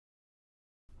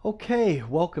Okay,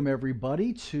 welcome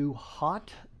everybody to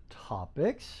Hot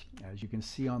Topics. As you can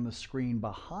see on the screen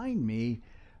behind me,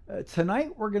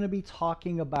 tonight we're going to be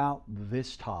talking about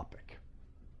this topic.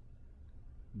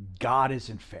 God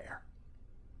isn't fair.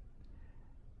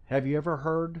 Have you ever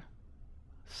heard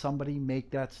somebody make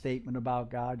that statement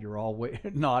about God? You're all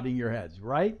nodding your heads,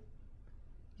 right?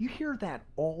 You hear that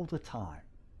all the time.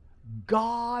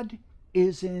 God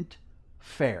isn't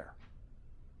fair.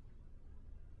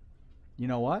 You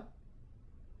know what?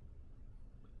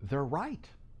 They're right.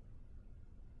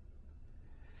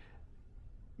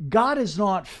 God is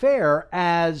not fair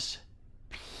as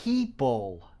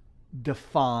people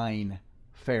define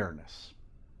fairness.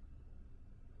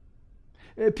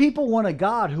 People want a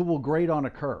God who will grade on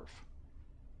a curve.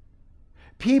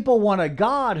 People want a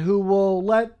God who will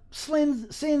let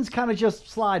sins kind of just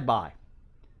slide by.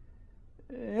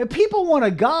 People want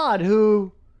a God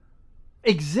who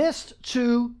exists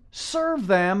to serve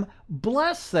them,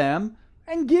 bless them,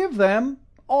 and give them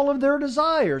all of their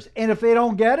desires. And if they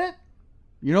don't get it,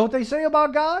 you know what they say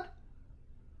about God?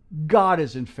 God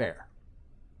isn't fair.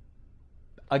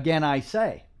 Again, I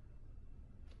say,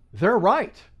 they're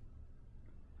right.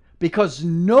 Because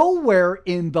nowhere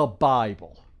in the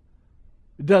Bible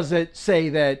does it say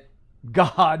that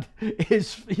God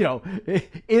is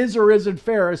or isn't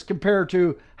fair as compared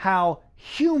to how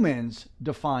humans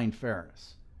define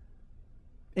fairness.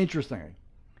 Interestingly,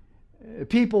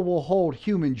 people will hold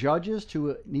human judges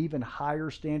to an even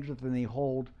higher standard than they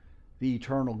hold the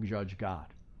eternal judge God.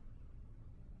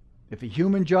 If a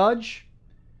human judge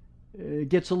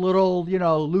gets a little,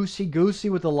 loosey-goosey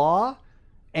with the law,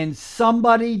 and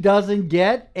somebody doesn't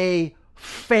get a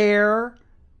fair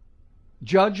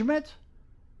judgment,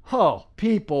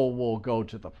 people will go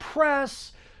to the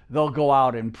press, they'll go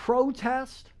out and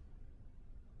protest.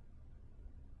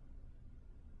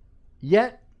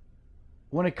 Yet,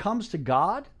 when it comes to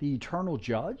God, the eternal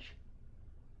judge,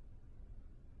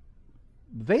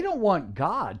 they don't want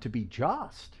God to be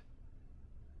just.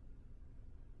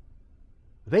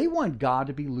 They want God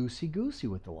to be loosey-goosey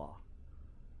with the law.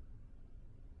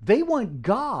 They want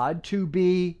God to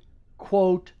be,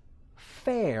 quote,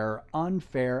 fair,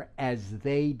 unfair, as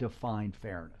they define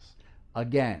fairness.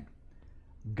 Again,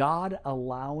 God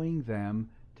allowing them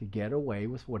to get away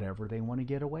with whatever they want to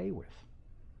get away with.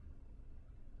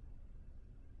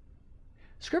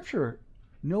 Scripture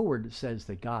nowhere says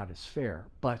that God is fair,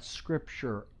 but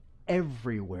Scripture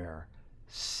everywhere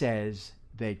says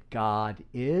that God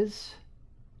is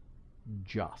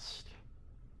just.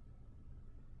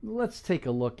 Let's take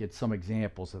a look at some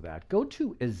examples of that. Go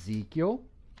to Ezekiel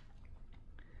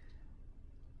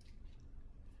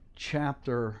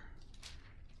chapter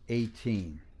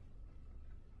 18.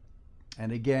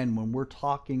 And again, when we're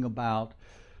talking about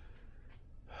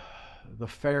the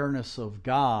fairness of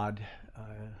God,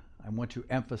 I want to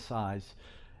emphasize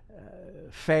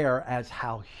fair as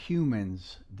how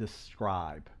humans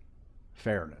describe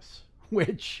fairness,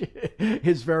 which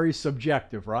is very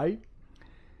subjective, right?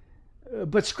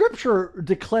 But Scripture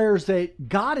declares that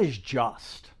God is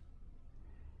just.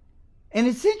 And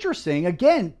it's interesting,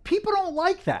 again, people don't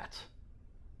like that.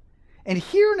 And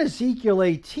here in Ezekiel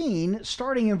 18,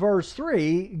 starting in verse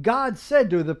 3, God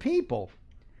said to the people,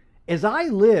 "As I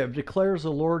live, declares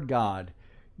the Lord God,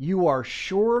 you are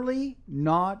surely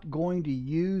not going to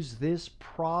use this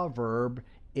proverb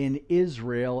in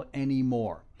Israel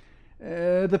anymore."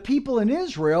 The people in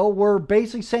Israel were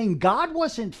basically saying God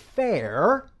wasn't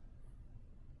fair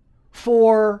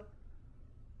for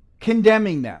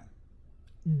condemning them,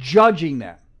 judging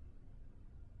them.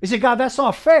 They said, God, that's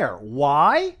not fair.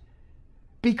 Why?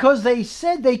 Because they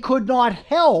said they could not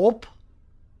help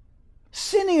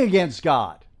sinning against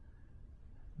God,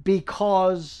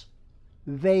 because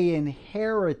they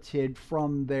inherited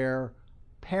from their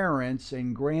parents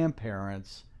and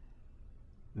grandparents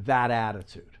that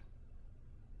attitude.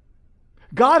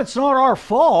 God, it's not our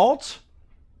fault.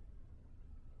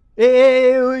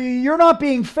 You're not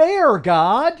being fair,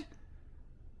 God.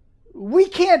 We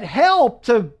can't help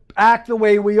to act the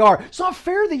way we are. It's not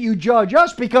fair that you judge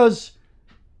us because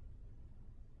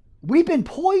we've been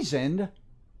poisoned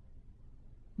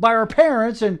by our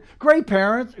parents and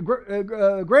grandparents and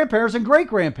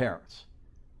great-grandparents.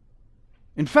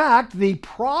 In fact, the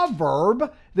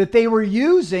proverb that they were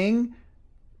using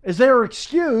as their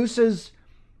excuse is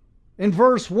in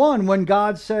verse 1, when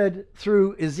God said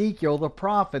through Ezekiel the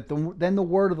prophet, then the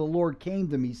word of the Lord came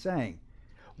to me saying,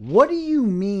 "What do you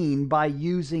mean by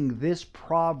using this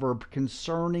proverb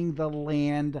concerning the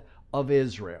land of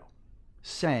Israel,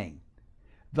 saying,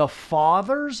 the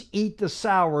fathers eat the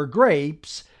sour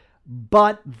grapes,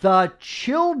 but the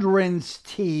children's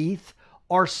teeth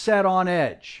are set on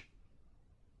edge.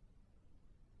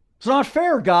 It's not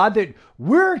fair, God, that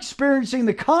we're experiencing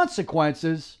the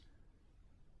consequences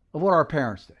of what our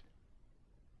parents did.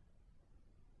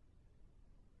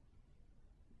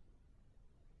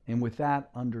 And with that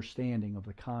understanding of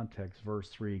the context, verse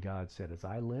 3, God said, as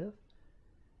I live,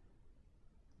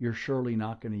 you're surely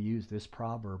not going to use this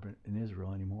proverb in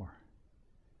Israel anymore.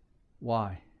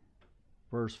 Why?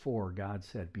 Verse 4, God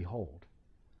said, behold,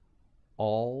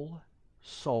 all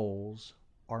souls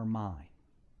are mine.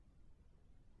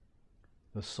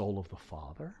 The soul of the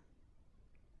Father,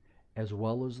 as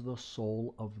well as the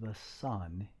soul of the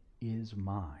Son, is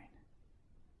mine.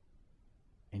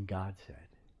 And God said,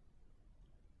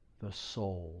 the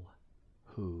soul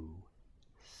who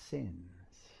sins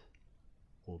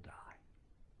will die.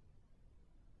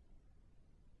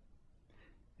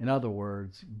 In other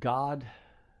words, God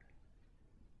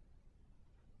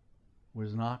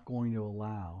was not going to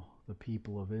allow the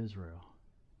people of Israel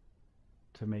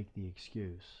to make the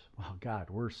excuse, well,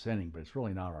 God, we're sinning, but it's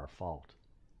really not our fault.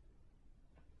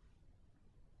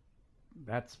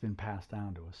 That's been passed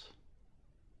down to us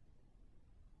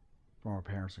from our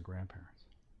parents and grandparents.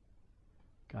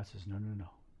 God says, no, no, no.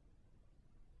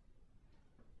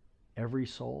 Every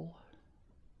soul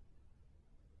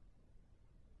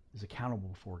is accountable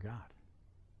before God.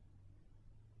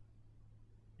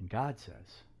 And God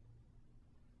says,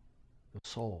 the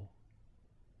soul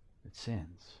that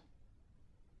sins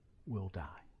will die.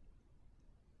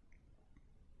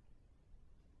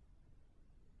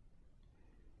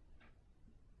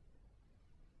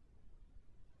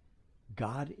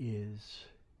 God is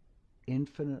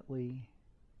infinitely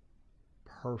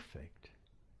perfect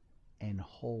and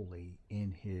holy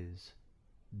in his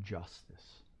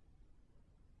justice.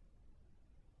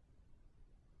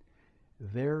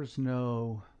 There's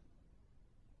no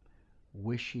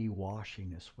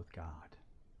wishy-washiness with God.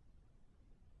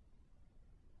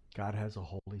 God has a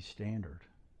holy standard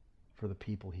for the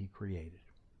people he created.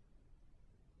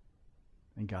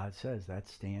 And God says that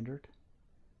standard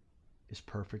is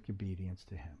perfect obedience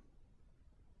to him.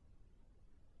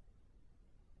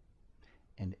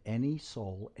 And any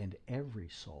soul and every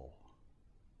soul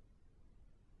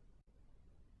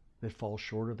that falls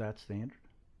short of that standard,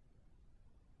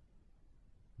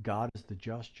 God, as the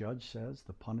just judge, says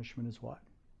the punishment is what?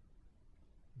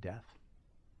 Death.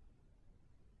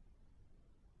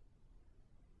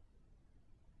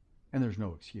 And there's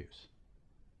no excuse.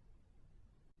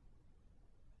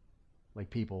 Like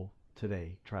people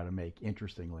today try to make,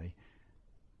 interestingly,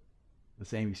 the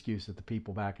same excuse that the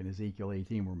people back in Ezekiel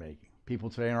 18 were making.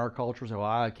 People today in our culture say, well,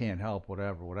 I can't help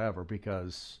whatever,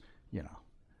 because,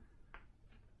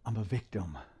 I'm a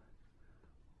victim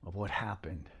of what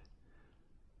happened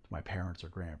to my parents or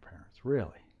grandparents. Really?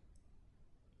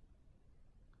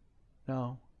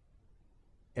 No.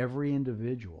 Every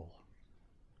individual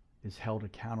is held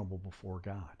accountable before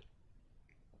God.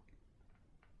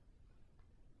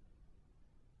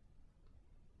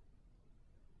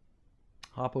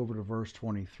 Hop over to verse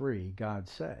 23. God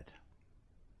said,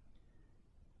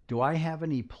 do I have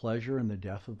any pleasure in the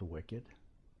death of the wicked?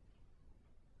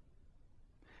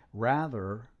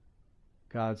 Rather,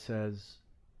 God says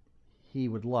he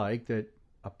would like that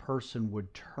a person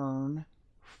would turn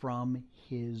from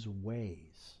his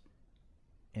ways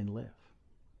and live.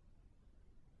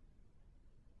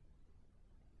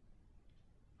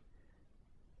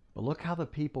 But look how the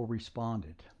people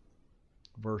responded.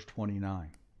 Verse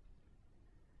 29.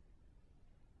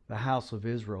 The house of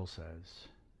Israel says,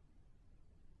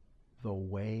 the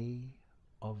way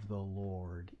of the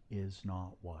Lord is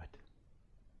not what?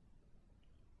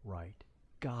 Right.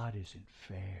 God isn't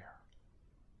fair.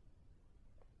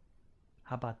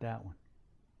 How about that one?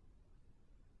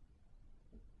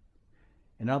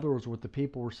 In other words, what the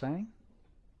people were saying?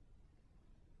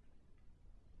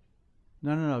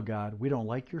 No, God, we don't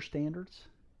like your standards.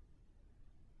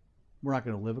 We're not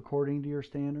going to live according to your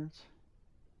standards.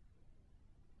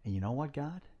 And you know what,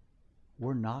 God?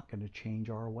 We're not going to change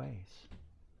our ways.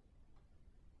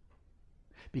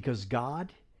 Because,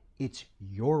 God, it's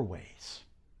your ways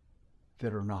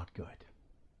that are not good.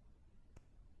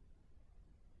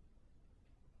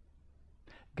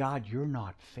 God, you're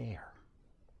not fair.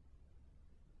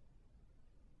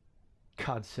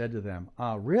 God said to them,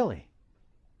 really?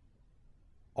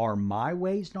 Are my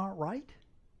ways not right,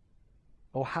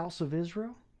 O house of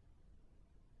Israel?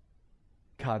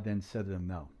 God then said to them,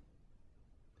 no.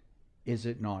 Is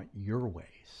it not your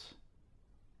ways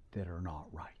that are not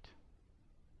right?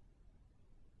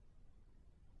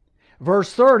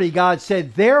 Verse 30, God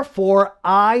said, therefore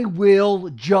I will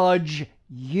judge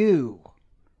you,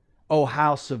 O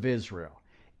house of Israel,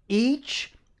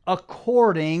 each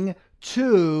according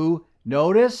to,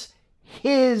 notice,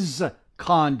 his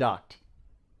conduct.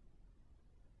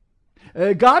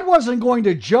 God wasn't going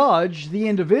to judge the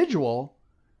individual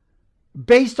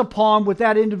based upon what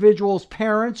that individual's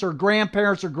parents or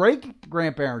grandparents or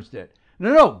great-grandparents did.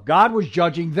 No. God was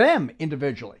judging them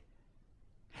individually.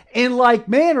 In like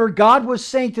manner, God was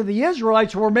saying to the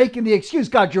Israelites who were making the excuse,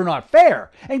 God, you're not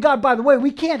fair. And God, by the way,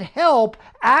 we can't help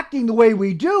acting the way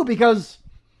we do because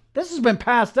this has been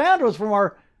passed down to us from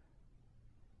our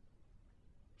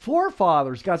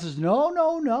forefathers. God says,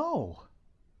 no.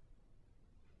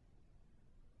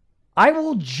 I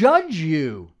will judge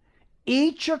you,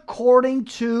 each according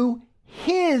to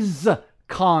his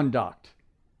conduct,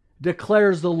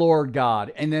 declares the Lord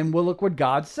God. And then we'll look what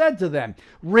God said to them.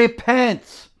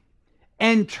 Repent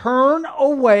and turn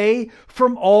away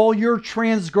from all your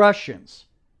transgressions,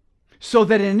 so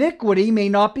that iniquity may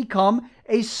not become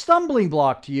a stumbling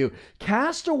block to you.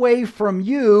 Cast away from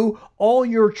you all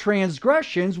your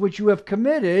transgressions which you have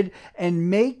committed, and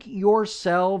make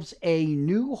yourselves a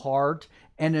new heart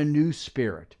and a new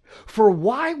spirit. For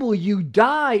why will you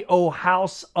die, O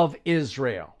house of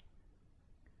Israel?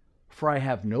 For I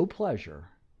have no pleasure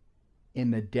in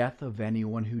the death of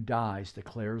anyone who dies,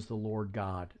 declares the Lord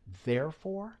God.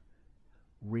 Therefore,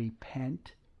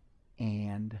 repent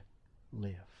and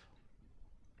live.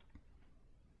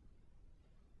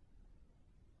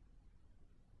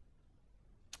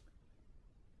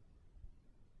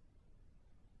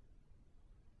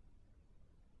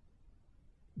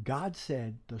 God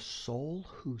said the soul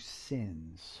who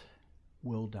sins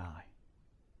will die.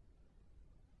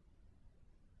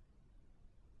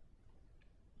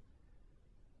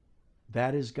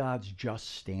 That is God's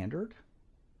just standard.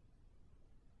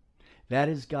 That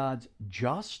is God's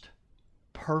just,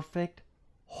 perfect,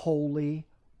 holy,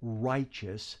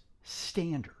 righteous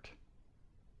standard.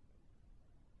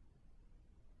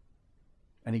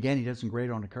 And again, he doesn't grade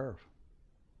on a curve.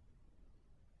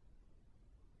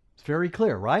 It's very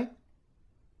clear, right?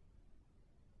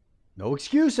 No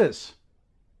excuses.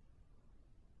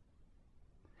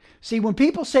 See, when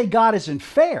people say God isn't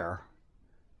fair,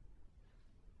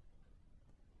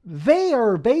 they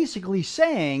are basically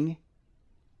saying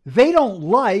they don't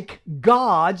like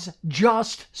God's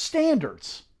just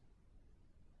standards.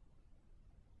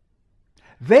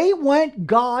 They want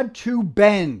God to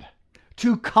bend,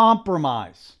 to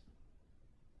compromise,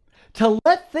 to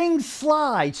let things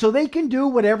slide so they can do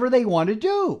whatever they want to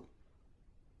do.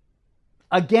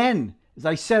 Again, as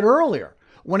I said earlier,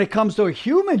 when it comes to a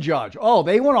human judge,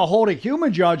 they want to hold a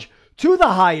human judge to the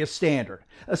highest standard,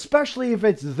 especially if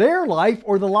it's their life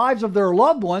or the lives of their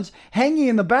loved ones hanging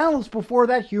in the balance before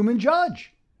that human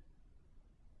judge.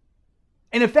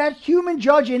 And if that human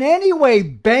judge in any way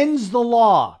bends the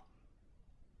law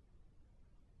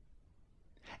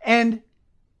and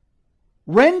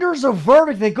renders a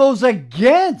verdict that goes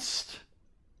against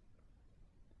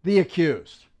the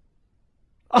accused,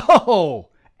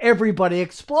 everybody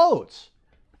explodes.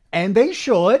 And they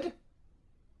should.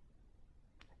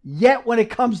 Yet when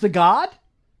it comes to God,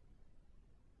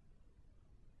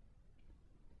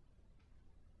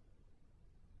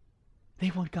 they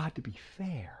want God to be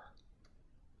fair.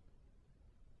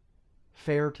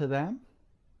 Fair to them,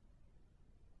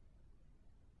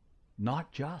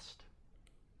 not just.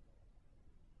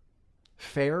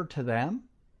 Fair to them,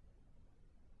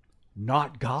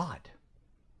 not God.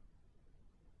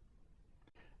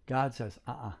 God says,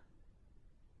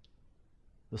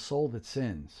 the soul that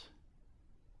sins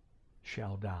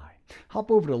shall die. Hop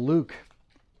over to Luke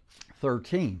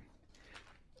 13.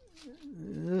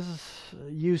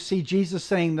 You see Jesus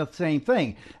saying the same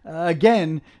thing.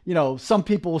 Again, some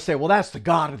people will say, well, that's the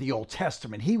God of the Old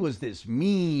Testament. He was this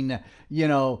mean,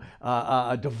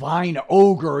 a divine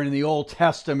ogre in the Old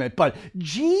Testament. But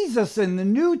Jesus in the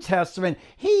New Testament,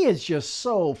 he is just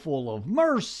so full of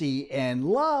mercy and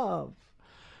love.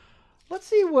 Let's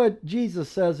see what Jesus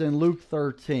says in Luke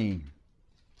 13.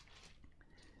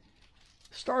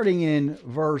 Starting in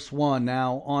verse 1,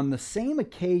 now, on the same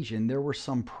occasion, there were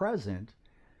some present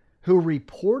who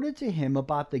reported to him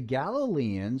about the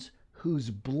Galileans whose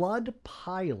blood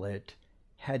Pilate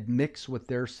had mixed with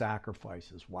their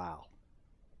sacrifices. Wow.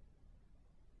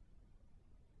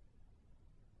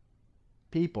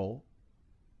 People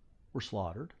were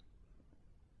slaughtered,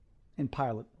 and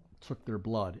Pilate took their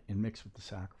blood and mixed with the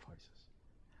sacrifices.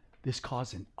 This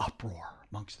caused an uproar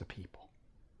amongst the people.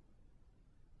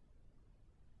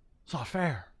 It's not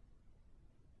fair.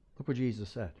 Look what Jesus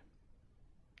said.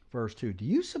 Verse 2, do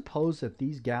you suppose that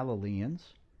these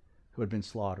Galileans who had been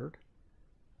slaughtered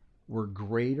were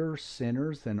greater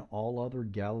sinners than all other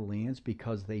Galileans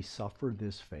because they suffered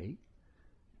this fate?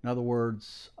 In other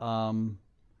words,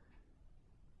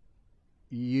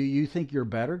 you think you're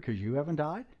better because you haven't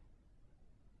died?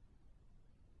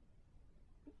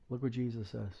 Look what Jesus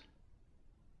says.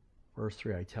 Verse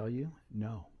 3, I tell you,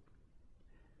 no.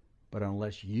 But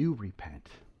unless you repent,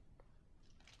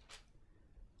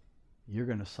 you're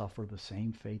going to suffer the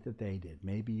same fate that they did.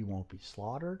 Maybe you won't be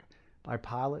slaughtered by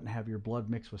Pilate and have your blood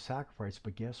mixed with sacrifice,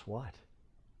 but guess what?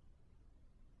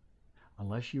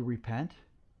 Unless you repent,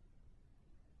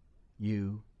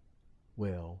 you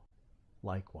will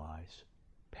likewise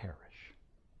perish.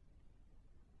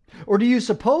 Or do you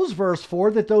suppose, verse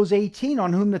 4, that those 18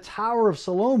 on whom the Tower of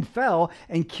Siloam fell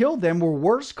and killed them were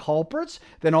worse culprits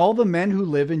than all the men who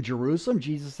live in Jerusalem?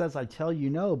 Jesus says, I tell you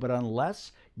no, but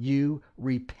unless you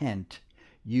repent,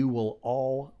 you will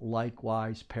all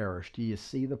likewise perish. Do you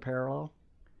see the parallel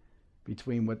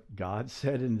between what God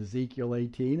said in Ezekiel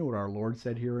 18 and what our Lord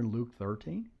said here in Luke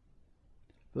 13?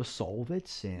 The soul that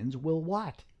sins will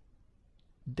what?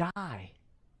 Die.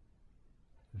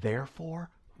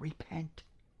 Therefore, repent.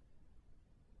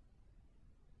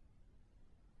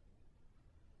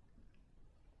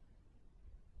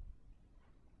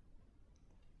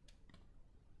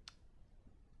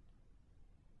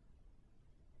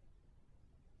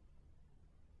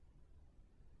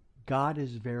 God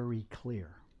is very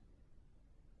clear.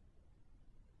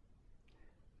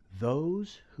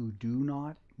 Those who do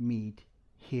not meet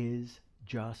his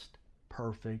just,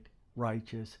 perfect,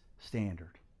 righteous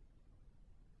standard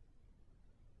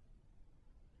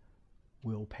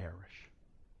will perish.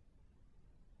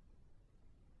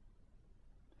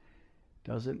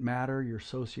 Doesn't matter your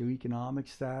socioeconomic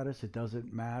status. It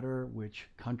doesn't matter which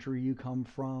country you come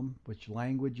from, which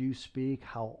language you speak,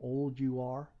 how old you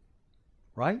are.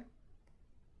 Right?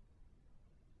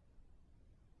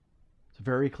 It's a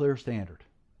very clear standard.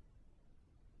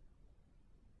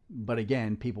 But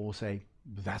again, people will say,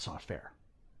 that's not fair.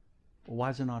 Well, why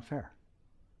is it not fair?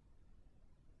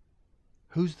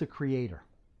 Who's the creator?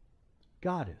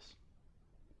 God is.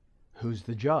 Who's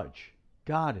the judge?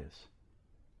 God is.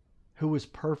 Who is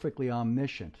perfectly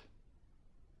omniscient,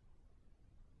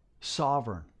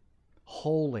 sovereign,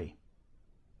 holy?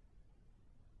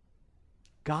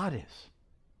 God is.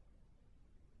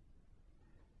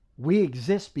 We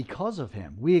exist because of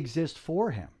him. We exist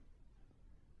for him.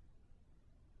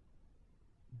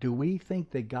 Do we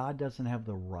think that God doesn't have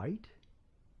the right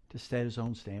to set his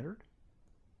own standard?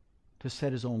 To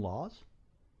set his own laws?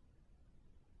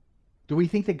 Do we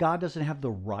think that God doesn't have the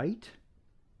right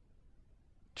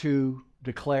to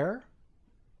declare,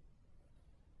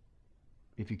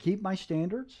 if you keep my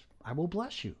standards, I will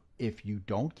bless you. If you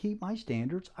don't keep my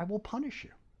standards, I will punish you?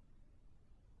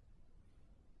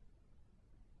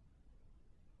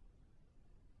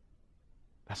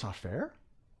 That's not fair.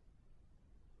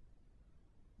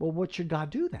 Well, what should God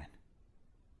do then?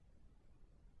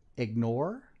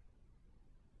 Ignore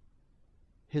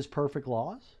his perfect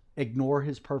laws? Ignore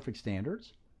his perfect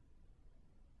standards?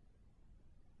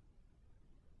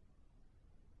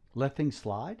 Let things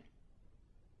slide?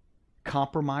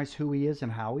 Compromise who he is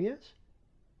and how he is?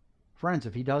 Friends,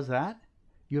 if he does that,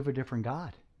 you have a different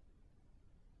God.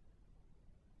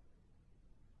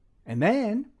 And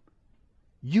then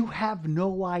you have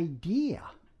no idea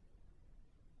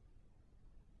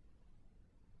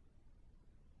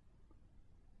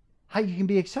how you can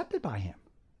be accepted by him,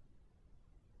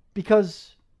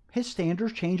 because his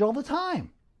standards change all the time.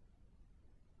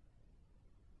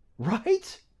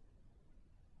 Right?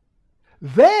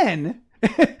 Then,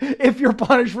 if you're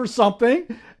punished for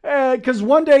something, because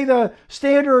one day the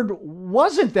standard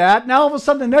wasn't that, now all of a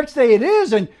sudden the next day it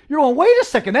is, and you're going, wait a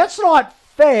second, that's not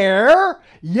fair.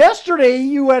 Yesterday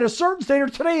you had a certain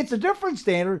standard, today it's a different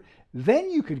standard. Then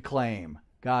you could claim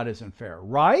God isn't fair,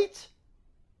 right?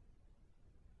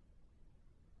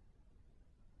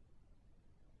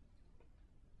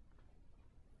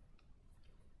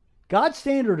 God's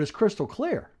standard is crystal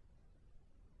clear.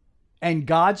 And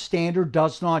God's standard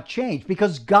does not change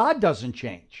because God doesn't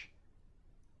change.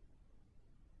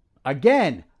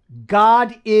 Again,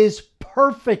 God is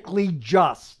perfectly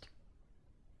just.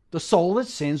 The soul that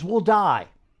sins will die.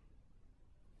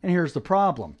 And here's the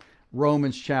problem.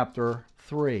 Romans chapter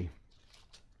 3.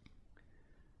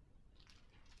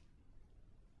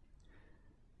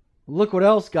 Look what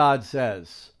else God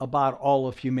says about all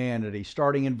of humanity,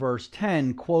 starting in verse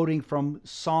 10, quoting from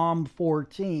Psalm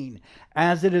 14.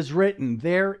 As it is written,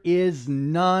 there is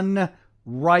none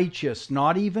righteous,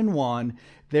 not even one.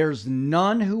 There's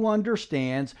none who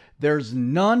understands. There's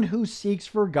none who seeks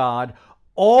for God.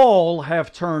 All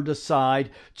have turned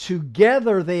aside.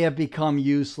 Together they have become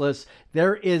useless.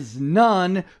 There is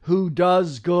none who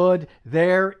does good.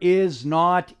 There is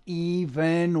not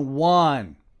even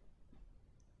one.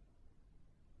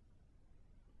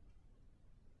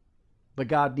 But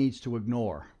God needs to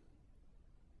ignore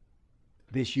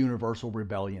this universal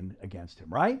rebellion against him,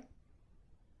 right?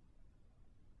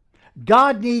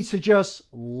 God needs to just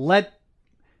let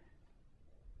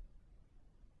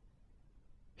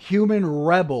human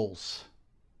rebels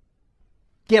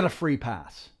get a free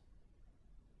pass.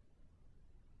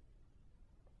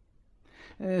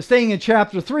 Staying in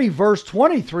chapter 3, verse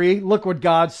 23, look what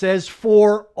God says,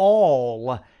 "For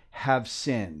all have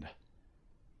sinned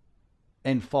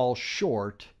and fall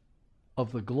short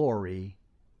of the glory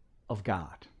of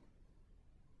God."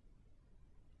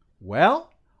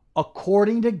 Well,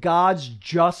 according to God's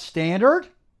just standard,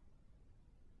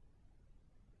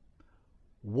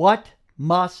 what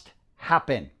must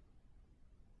happen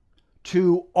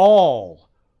to all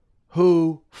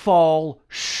who fall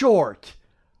short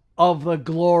of the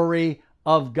glory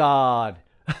of God?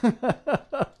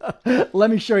 Let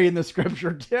me show you in the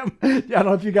scripture, Tim. I don't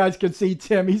know if you guys can see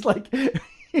Tim. He's like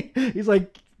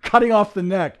cutting off the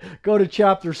neck. Go to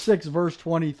chapter 6, verse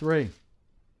 23.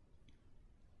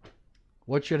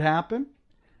 What should happen?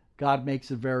 God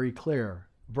makes it very clear.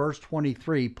 Verse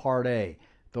 23, part A.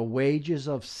 The wages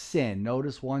of sin.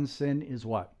 Notice one sin is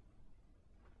what?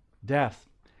 Death.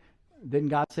 Didn't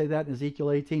God say that in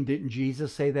Ezekiel 18? Didn't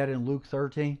Jesus say that in Luke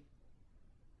 13?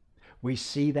 We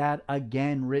see that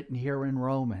again written here in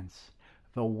Romans.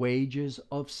 The wages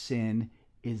of sin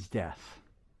is death.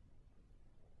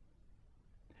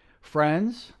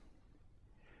 Friends,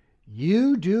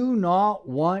 you do not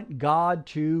want God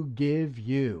to give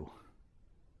you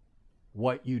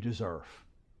what you deserve.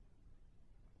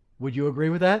 Would you agree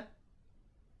with that?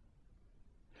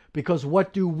 Because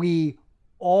what do we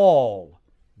all,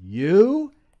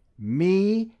 you,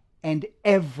 me, and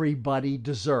everybody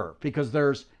deserve? Because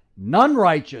there's none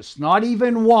righteous, not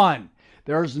even one.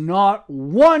 There's not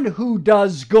one who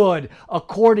does good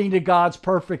according to God's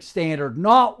perfect standard.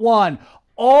 Not one.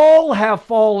 All have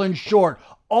fallen short.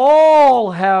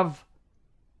 All have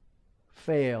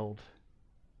failed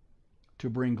to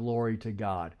bring glory to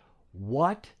God.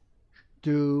 What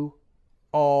do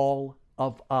all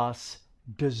of us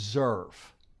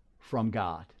deserve from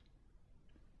God?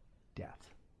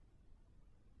 Death.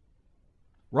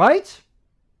 Right?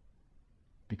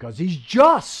 Because he's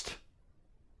just.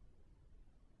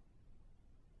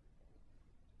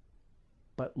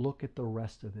 But look at the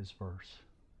rest of this verse.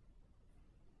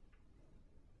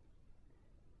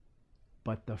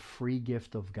 But the free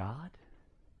gift of God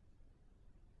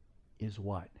is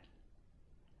what?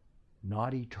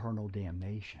 Not eternal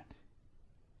damnation,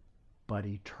 but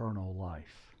eternal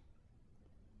life.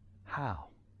 How?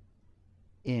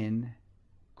 In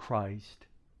Christ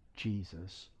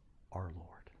Jesus our Lord.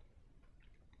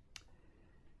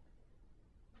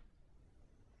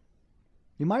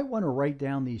 You might want to write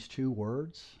down these two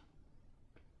words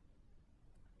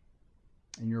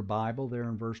in your Bible there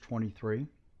in verse 23.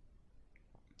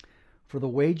 For the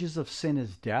wages of sin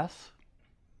is death.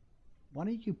 Why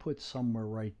don't you put somewhere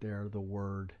right there the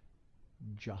word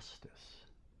justice?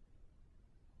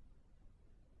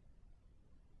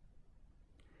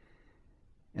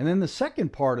 And then the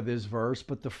second part of this verse,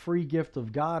 but the free gift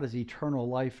of God is eternal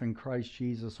life in Christ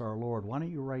Jesus our Lord. Why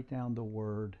don't you write down the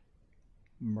word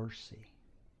mercy?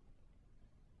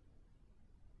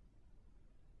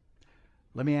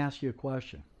 Let me ask you a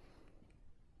question.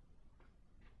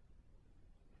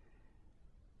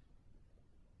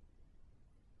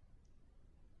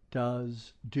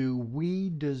 Do we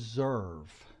deserve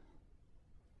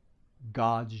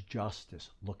God's justice?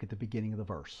 Look at the beginning of the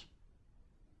verse.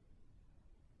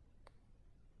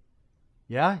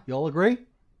 Yeah, you all agree?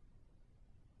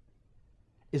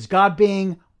 Is God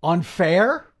being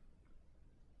unfair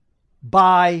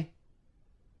by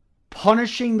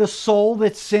punishing the soul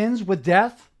that sins with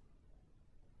death?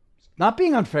 Not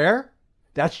being unfair.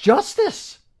 That's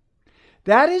justice.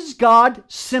 That is God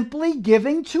simply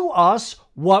giving to us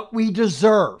what we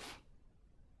deserve.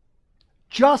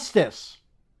 Justice.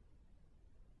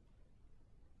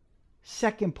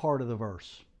 Second part of the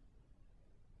verse.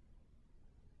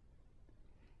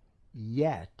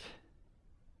 Yet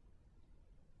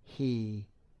he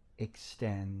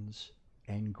extends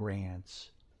and grants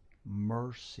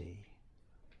mercy,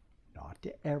 not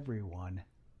to everyone,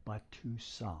 but to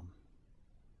some.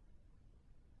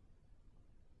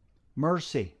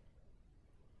 Mercy.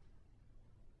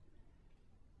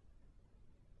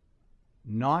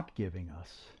 Not giving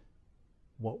us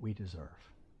what we deserve.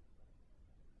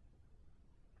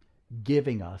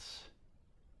 giving us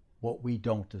what we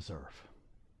don't deserve.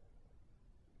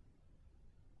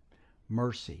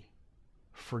 Mercy,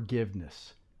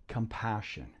 forgiveness,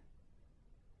 compassion,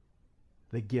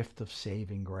 the gift of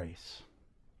saving grace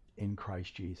in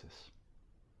Christ Jesus.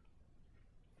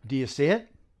 Do you see it?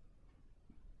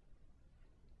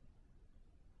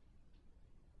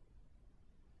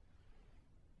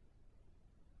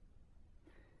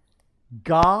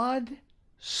 God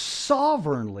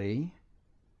sovereignly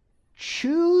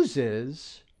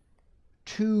chooses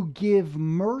to give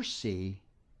mercy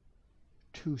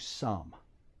to some.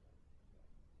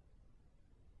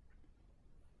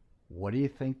 What do you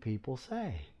think people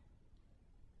say?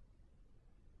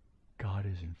 God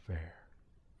isn't fair.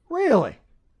 Really?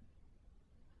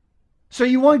 So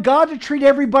you want God to treat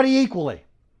everybody equally?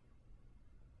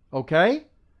 Okay?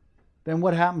 Then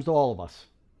what happens to all of us?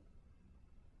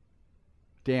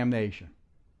 Damnation.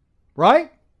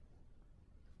 Right?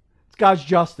 It's God's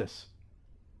justice.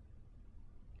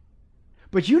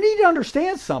 But you need to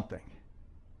understand something.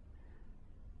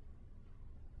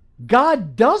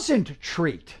 God doesn't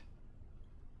treat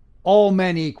all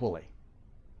men equally.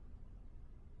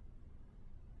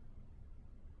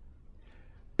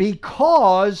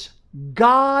 Because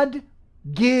God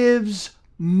gives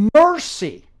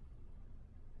mercy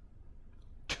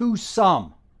to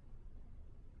some.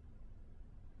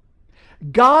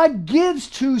 God gives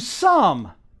to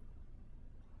some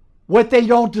what they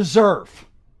don't deserve.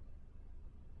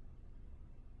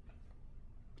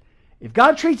 If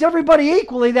God treats everybody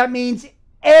equally, that means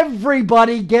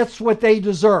everybody gets what they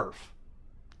deserve.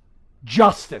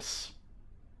 Justice.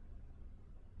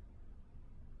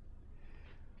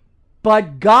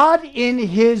 But God, in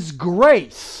His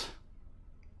grace,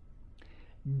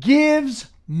 gives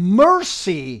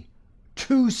mercy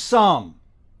to some,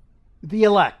 the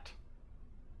elect.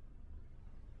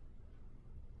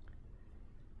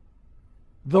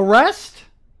 The rest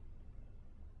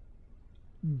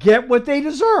get what they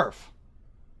deserve.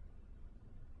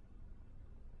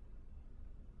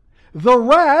 The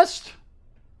rest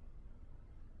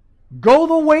go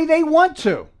the way they want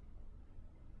to,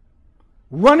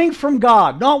 running from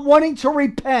God, not wanting to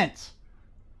repent.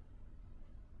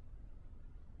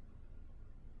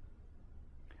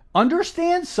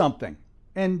 Understand something.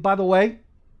 And by the way,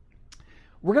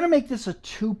 we're going to make this a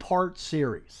two-part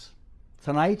series.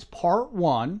 Tonight's part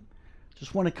one.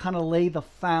 Just want to kind of lay the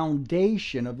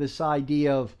foundation of this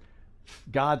idea of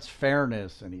God's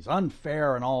fairness and He's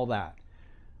unfair and all that.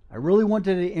 I really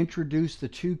wanted to introduce the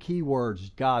two key words,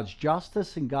 God's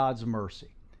justice and God's mercy.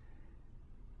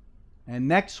 And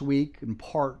next week, in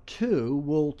part two,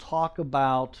 we'll talk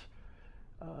about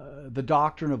the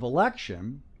doctrine of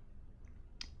election,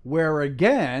 where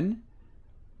again,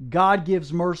 God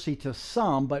gives mercy to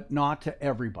some, but not to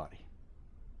everybody.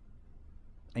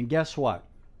 And guess what?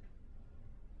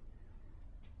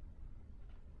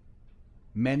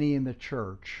 Many in the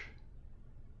church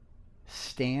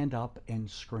stand up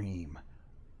and scream,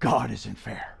 God isn't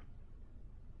fair.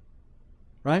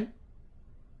 Right?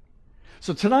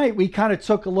 So tonight we kind of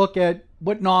took a look at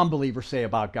what non-believers say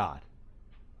about God.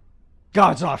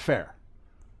 God's not fair.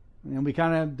 And we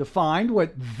kind of defined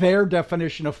what their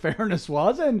definition of fairness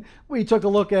was, and we took a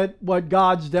look at what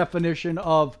God's definition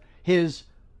of His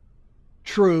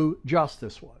true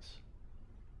justice was.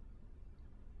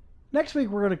 Next week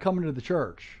we're going to come into the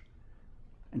church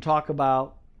and talk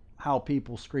about how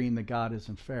people scream that God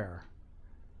isn't fair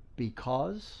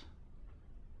because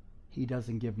He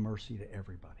doesn't give mercy to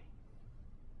everybody.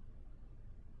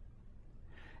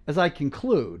 As I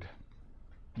conclude,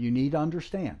 you need to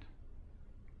understand,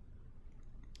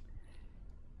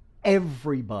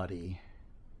 everybody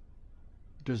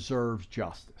deserves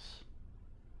justice.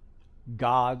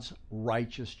 God's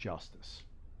righteous justice.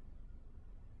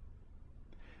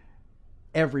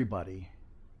 Everybody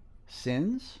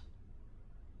sins,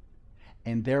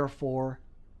 and therefore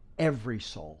every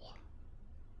soul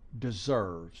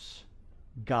deserves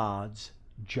God's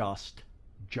just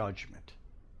judgment,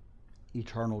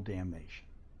 eternal damnation.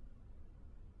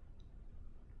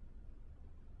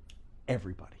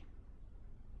 Everybody.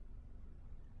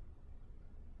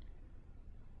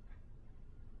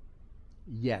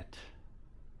 Yet,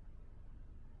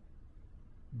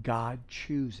 God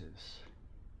chooses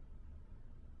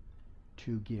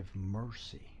to give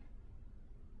mercy,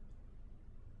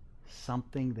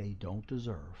 something they don't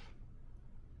deserve,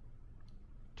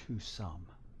 to some.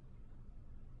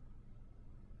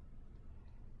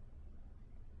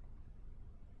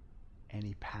 And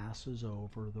He passes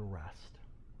over the rest,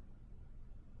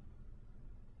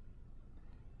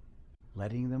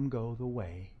 letting them go the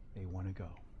way they want to go.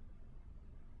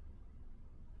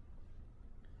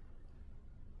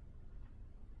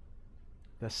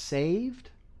 The saved,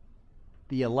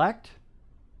 the elect,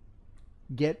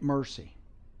 get mercy,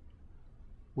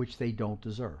 which they don't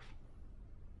deserve.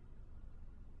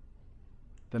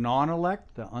 The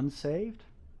non-elect, the unsaved,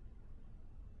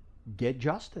 get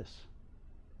justice,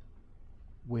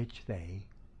 which they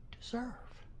deserve.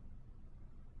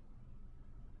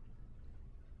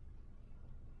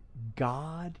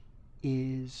 God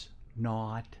is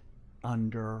not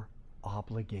under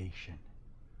obligation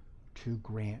to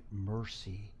grant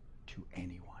mercy to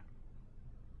anyone.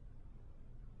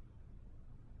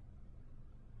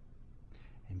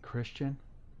 And Christian,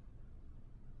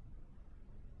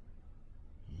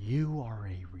 you are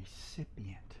a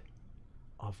recipient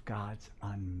of God's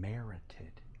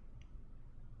unmerited,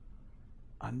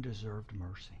 undeserved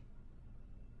mercy.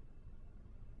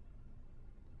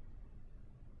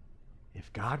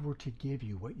 If God were to give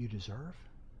you what you deserve,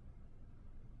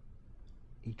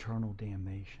 eternal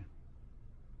damnation.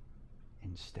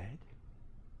 Instead,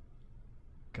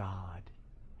 God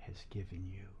has given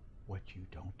you what you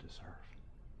don't deserve.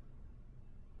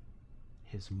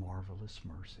 His marvelous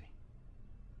mercy.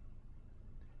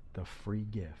 The free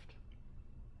gift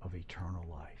of eternal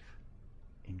life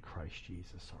in Christ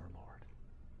Jesus our Lord.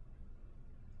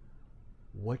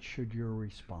 What should your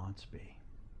response be?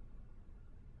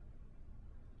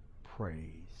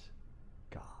 Praise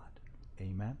God.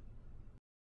 Amen.